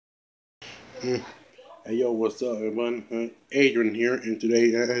Mm. Hey yo, what's up, everyone? Adrian here, and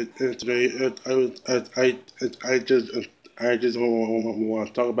today I just want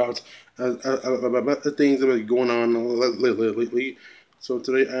to talk about the things that are going on lately. So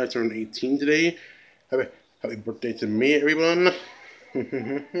today I turned 18 today. Happy happy birthday to me, everyone! I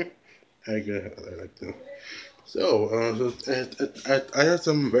like to. I have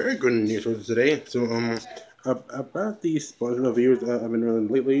some very good news for today. About these sponsor reviews I've been running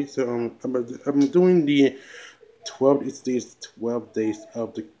lately. I'm doing the 12 days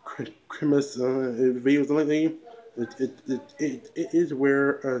of the Christmas videos lately. It is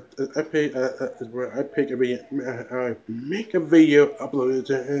where I pick a video, I make a video, upload it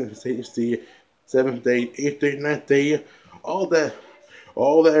to say it's the 7th day, 8th day, 9th day, all that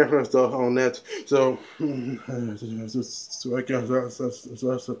all the extra stuff on that. So I can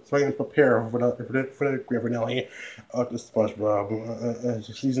prepare for the grand finale of the SpongeBob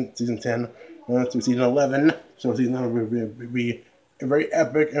season 10 to season 11. So season 11 will be very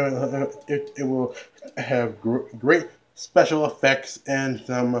epic. It will have great special effects and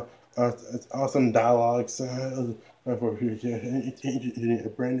some awesome dialogues. For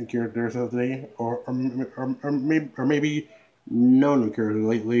brand new characters of today, or maybe no new characters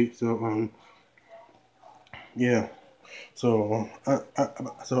lately. Yeah. So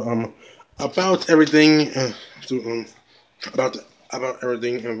about everything. About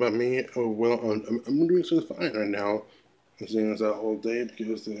everything about me. Oh well, I'm doing so fine right now. I'm seeing this out all day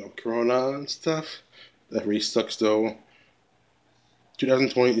because of Corona and stuff. That really sucks though.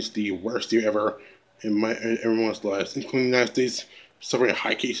 2020 is the worst year ever in everyone's lives, including the United States, suffering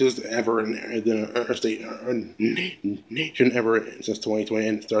high cases ever in our state, our nation ever since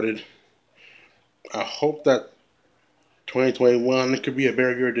 2020 started. I hope that 2021 could be a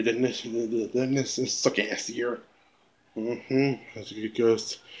better year than this suck ass year.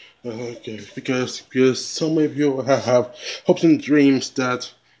 Because because so many people have hopes and dreams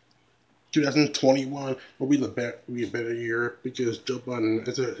that 2021 will be be a better year because Joe Biden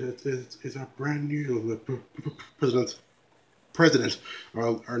is a brand new president,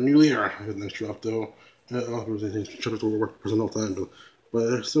 our new leader. President Trump, though, Trump will work president all the time,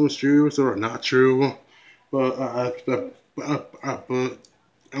 but some's true, some are not true. But but I don't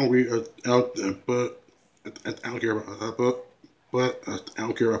agree. I don't care about I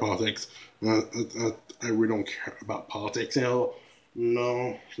don't care about politics. I really don't care about politics now.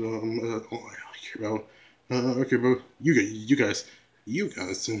 No, all I care about. Okay, but you guys who've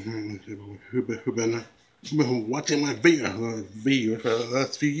been watching my video for the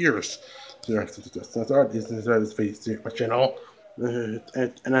last few years. That's our this face my channel.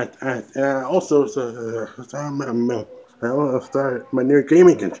 And I also I started my new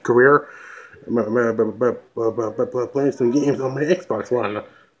gaming career by playing some games on my Xbox One.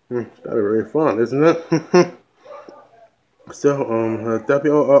 That'd be really fun, isn't it? That'll be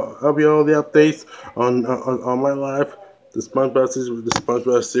all the updates on my life. The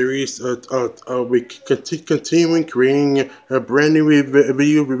SpongeBob series. I'll be continuing creating brand new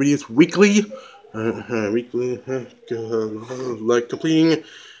video reviews weekly. Like completing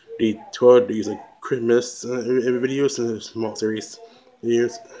the 12 days of Christmas videos in a small series.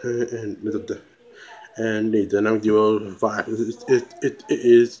 Videos and the Dynamic Duo 5 it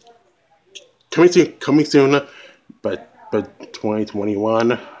is coming soon, but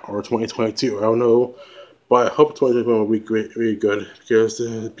 2021 or 2022, I don't know. But I hope 2021 will be great, really good because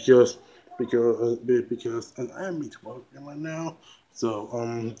I'm 12 right now, so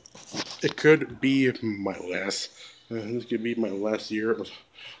it could be my last. This could be my last year of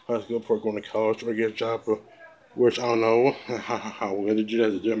high school before going to college or get a job, which I don't know how I'm gonna do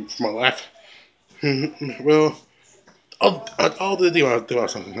that for my life. Well, I'll do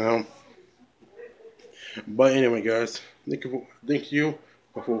something now. But anyway, guys, thank you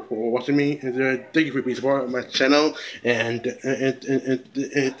for watching me, and thank you for being part of my channel, and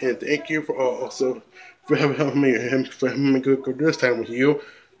thank you for also for having me go this time with you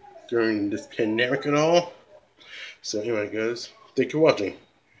during this pandemic and all. So anyway, guys, thank you for watching.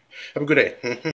 Have a good day.